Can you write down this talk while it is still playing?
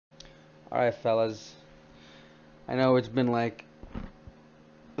Alright, fellas. I know it's been like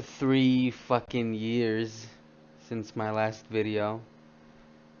 3 fucking years since my last video.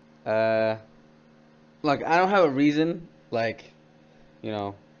 Like, I don't have a reason, like, you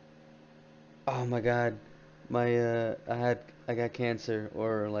know, oh my god, I got cancer,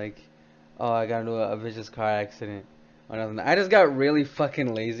 or like, oh, I got into a vicious car accident, or nothing. I just got really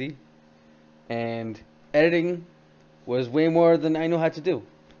fucking lazy, and editing was way more than I knew how to do.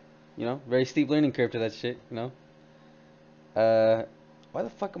 You know, very steep learning curve to that shit, you know? Why the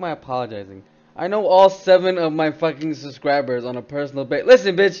fuck am I apologizing? I know all 7 of my fucking subscribers on a personal basis.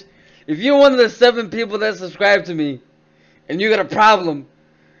 Listen, bitch, if you're one of the 7 people that subscribe to me, and you got a problem,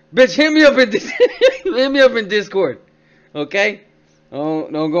 bitch, hit me up in hit me up in Discord, okay? Oh,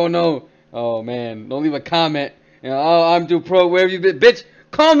 don't go no. Oh man, don't leave a comment. You know, oh, I'm too pro. Where have you been, bitch?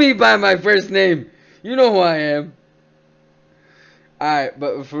 Call me by my first name. You know who I am. Alright,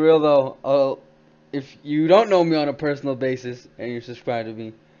 but for real though, if you don't know me on a personal basis and you're subscribed to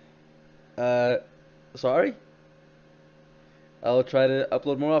me, sorry. I'll try to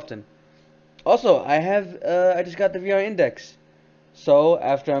upload more often. Also, I just got the VR Index. So,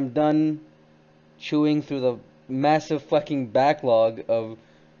 after I'm done chewing through the massive fucking backlog of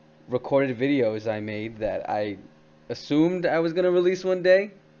recorded videos I made that I assumed I was gonna release one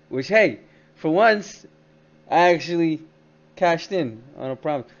day, which, hey, for once, I actually cashed in on a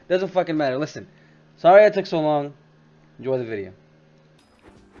promise. Doesn't fucking matter. Listen, sorry I took so long. Enjoy the video.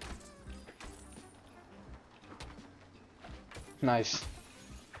 Nice.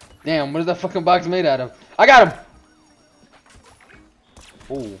 Damn, what is that fucking box made out of? I got him!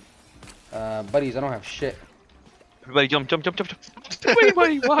 Oh. Buddies, I don't have shit. Everybody jump. Wait,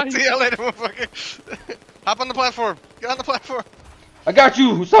 why? See you later, motherfucker. Hop on the platform. Get on the platform. I got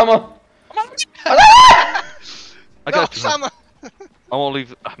you, Usama! I got you. Osama. I won't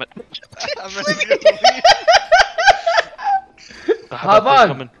leave Ahmed. Hop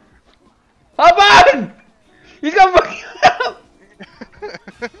on! Hop on! He's gonna fucking help!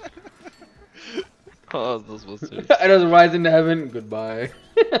 Oh, this was serious. I just rise into heaven. Goodbye.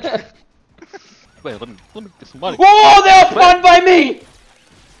 Wait, let me get some money. Whoa, they're spawned by me!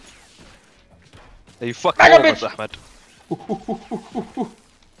 Hey, you fucked Back all up, of us, bitch. Ahmed.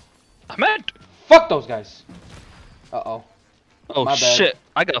 Ahmed! Fuck those guys. Uh-oh. Oh My bad. shit,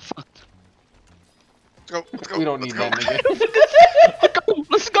 I got fucked. Let's go. We don't need that, nigga.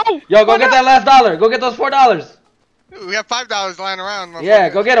 Let's go! Yo, go get that last dollar. Go get those $4. We have $5 lying around, motherfucker. Yeah,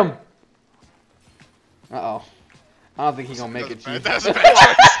 go get them. Uh-oh. I don't think he's gonna make it, Chief. That's a bad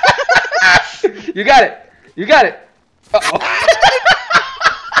choice. You got it. You got it. Uh-oh.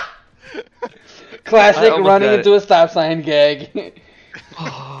 Classic running into a stop sign gag.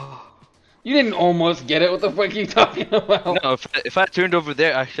 You didn't almost get it. What the fuck are you talking about? No, if I turned over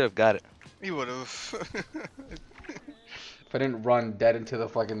there, I should have got it. You would've. If I didn't run dead into the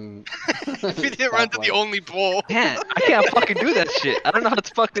fucking... If you didn't run to the only pole. I can't fucking do that shit. I don't know how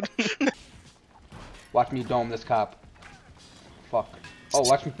to fucking... Watch me dome this cop. Fuck. Oh,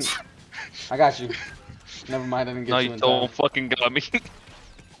 watch me. I got you. Never mind, I didn't get No, you you in don't time. fucking got me.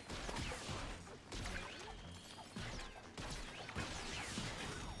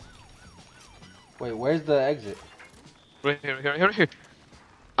 Wait, where's the exit? Right here.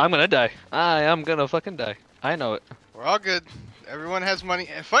 I'm gonna die. I am gonna fucking die. I know it. We're all good. Everyone has money.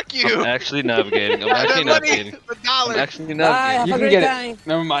 Fuck you. I'm actually navigating. I'm The actually money, navigating. the dollar. I'm actually You navigating. can get it.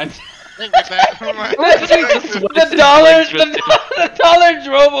 Never mind. Didn't get that. Never mind. the dollar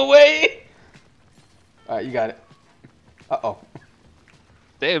drove away. Alright, you got it. Uh-oh.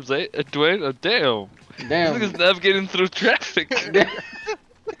 Damn, Zay. Dwayne. Damn. Damn. This nigga's navigating through traffic.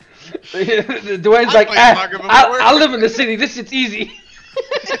 Dwayne's like, I live in the city. This shit's easy.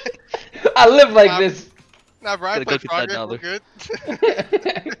 I live like this. Nah, Brian, Gotta play go Frogger. get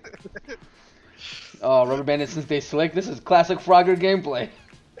We're good. Oh, Rubber Bandits, since they slick, this is classic Frogger gameplay.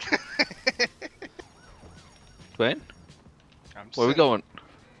 Dwayne? Where are we going?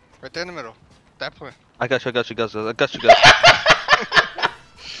 Right there in the middle. That plan. I got you guys.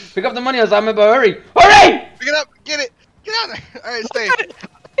 Pick up the money, Osama, but hurry! Hurry! Pick it up. Get it. Get out there. Alright, stay.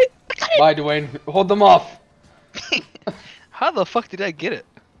 Bye, Dwayne. Hold them off. How the fuck did I get it?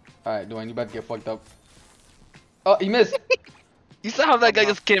 Alright, Dwayne, you about to get fucked up. Oh, he missed. You saw how that guy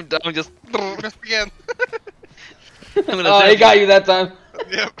just came down and just... Just again. Oh, he got you that time.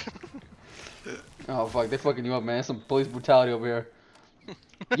 Yep. Oh, fuck. They're fucking you up, man. Some police brutality over here.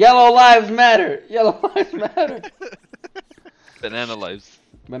 Yellow lives matter. Yellow lives matter. Banana lives.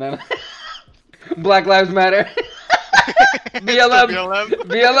 Banana. Black lives matter. BLM. BLM.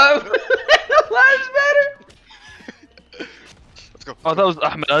 BLM. Lives matter. Let's go. Oh, that was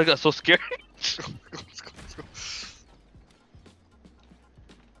Ahmed. I got so scared. Let's go. Let's go. Let's go.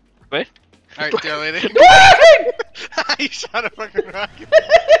 Wait. Alright, see you later. You shot a fucking rocket.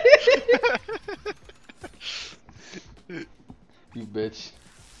 You bitch.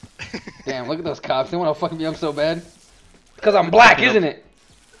 Damn, look at those cops. They want to fuck me up so bad. Because I'm black, isn't it?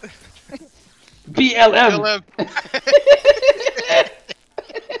 BLM.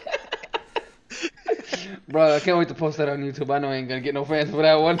 Bro, I can't wait to post that on YouTube. I know I ain't gonna get no fans for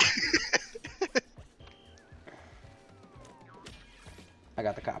that one. I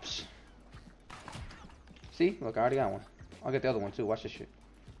got the cops. See? Look, I already got one. I'll get the other one too. Watch this shit.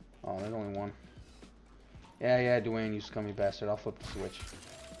 Oh, there's only one. Yeah, Dwayne, you scummy bastard. I'll flip the switch.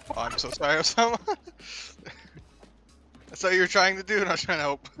 Oh, I'm so sorry, Osama. That's what you were trying to do, and I was trying to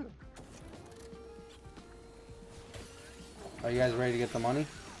help. Are you guys ready to get the money?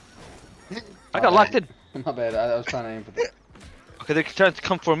 I got locked in. My bad. I was trying to aim for the... Okay, they're trying to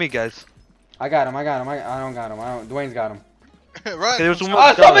come for me, guys. I got him. I don't got him. Dwayne's got him. Run. Okay, there's one more.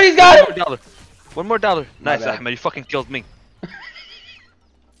 Oh, somebody's got him! One more dollar. My Nice, bad. Ahmed. You fucking killed me.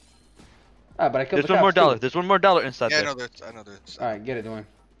 Alright, but I killed There's the one more cops, dollar. too. There's one more dollar inside Yeah, I there. know there's. I know there's. Alright, get it, Dwayne.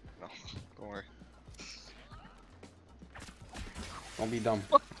 No, don't worry. Don't be dumb.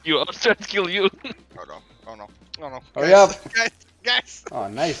 Fuck you. I was trying to kill you. Oh no. Oh no. Oh no. Hurry guys, up. Guys. Oh,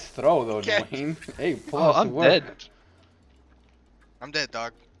 nice throw, though, Okay. Dwayne. Hey, Oh, plus I'm work. dead. I'm dead,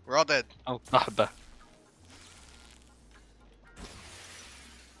 dog. We're all dead. Oh, Ahmed.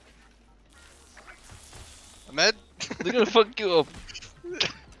 Ahmed? They're gonna fuck you up.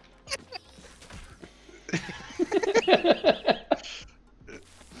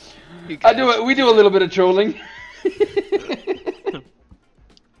 We do a little bit of trolling.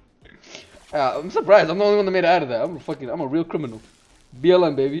 I'm surprised. I'm the only one that made it out of that. I'm a real criminal.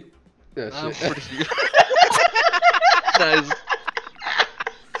 BLM, baby. Yeah, I'm shit. pretty sure. Nice.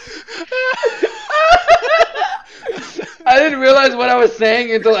 I didn't realize what I was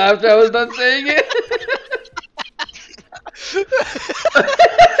saying until after I was done saying it.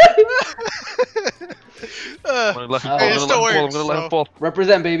 I'm gonna let him Hey, fall. it still I'm works, gonna let him so- fall.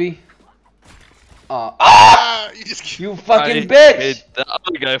 Represent, baby. You just You fucking I bitch! made the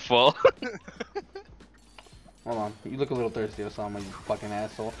other guy fall. Hold on. You look a little thirsty, Osama, you fucking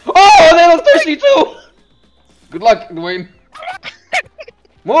asshole. Oh, they look thirsty too! Good luck, Dwayne.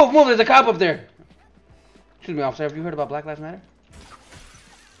 Move, there's a cop up there. Excuse me, officer, have you heard about Black Lives Matter?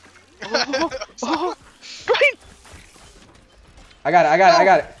 Oh, great! I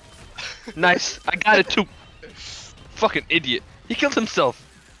got it. Nice. I got it too. Fucking idiot. He killed himself.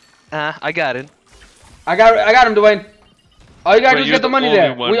 I got it. I got him, Dwayne. All you gotta Wait, do is you're get the the money only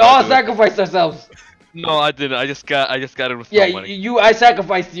there. one We that all do it. sacrificed ourselves. No, I didn't. I just got it with Yeah, no money. I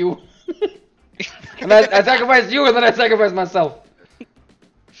sacrificed you. And I sacrificed you, and then I sacrificed myself.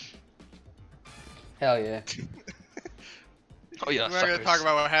 Hell yeah. Oh yeah, We're not gonna suckers. talk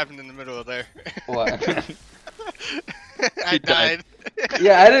about what happened in the middle of there. What? I He died. died.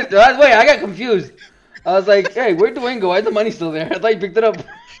 Yeah, I didn't. Wait, I got confused. I was like, hey, where'd Dwayne go? Why's the money still there? I thought you picked it up.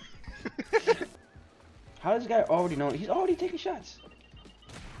 How does this guy already know? He's already taking shots.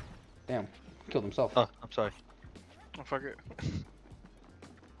 Damn, killed himself. Oh, I'm sorry. Oh, fuck it.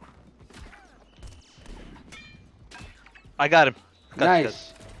 I got him. Got you,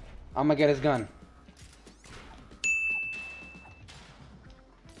 Nice. I'm gonna get his gun.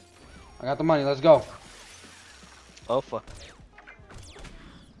 I got the money. Let's go. Oh fuck.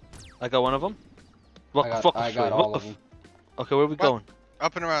 I got one of them. I got all of them. Okay, where are we What? going?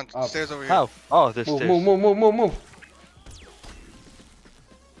 Up and around. Up. Stairs over here. How? Oh, there's Move, stairs. move.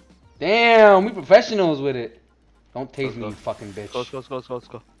 Damn, we professionals with it. Don't tase Let's me, go. you fucking bitch. Let's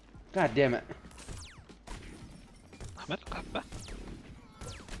go. God damn it. Ahmed.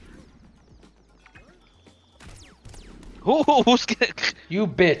 Who's getting... You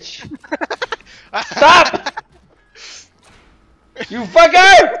bitch. Stop! You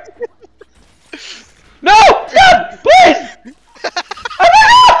fucker! No! Stop! Please!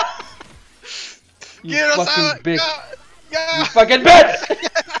 You Get us fucking out! bitch. Yeah! You fucking bitch!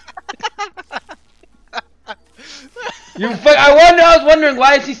 I was wondering,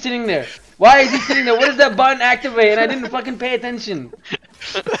 why is he sitting there? Why is he sitting there? What does that button activate? And I didn't fucking pay attention.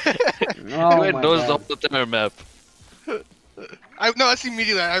 Oh You my knows God. the entire map. That's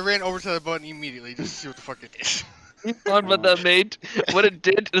immediately. I ran over to the button immediately just to see what the fuck it is. You found what that made? What it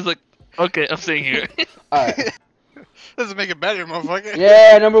did is like, okay, I'm staying here. Alright. Doesn't make it better, motherfucker.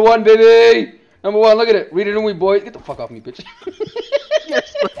 Yeah, number one, baby! Number one, look at it. Read it in we boys. Get the fuck off me, bitch.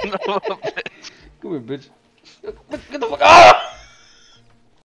 Yes, no, bitch. Come here, bitch. Get the fuck. Ah!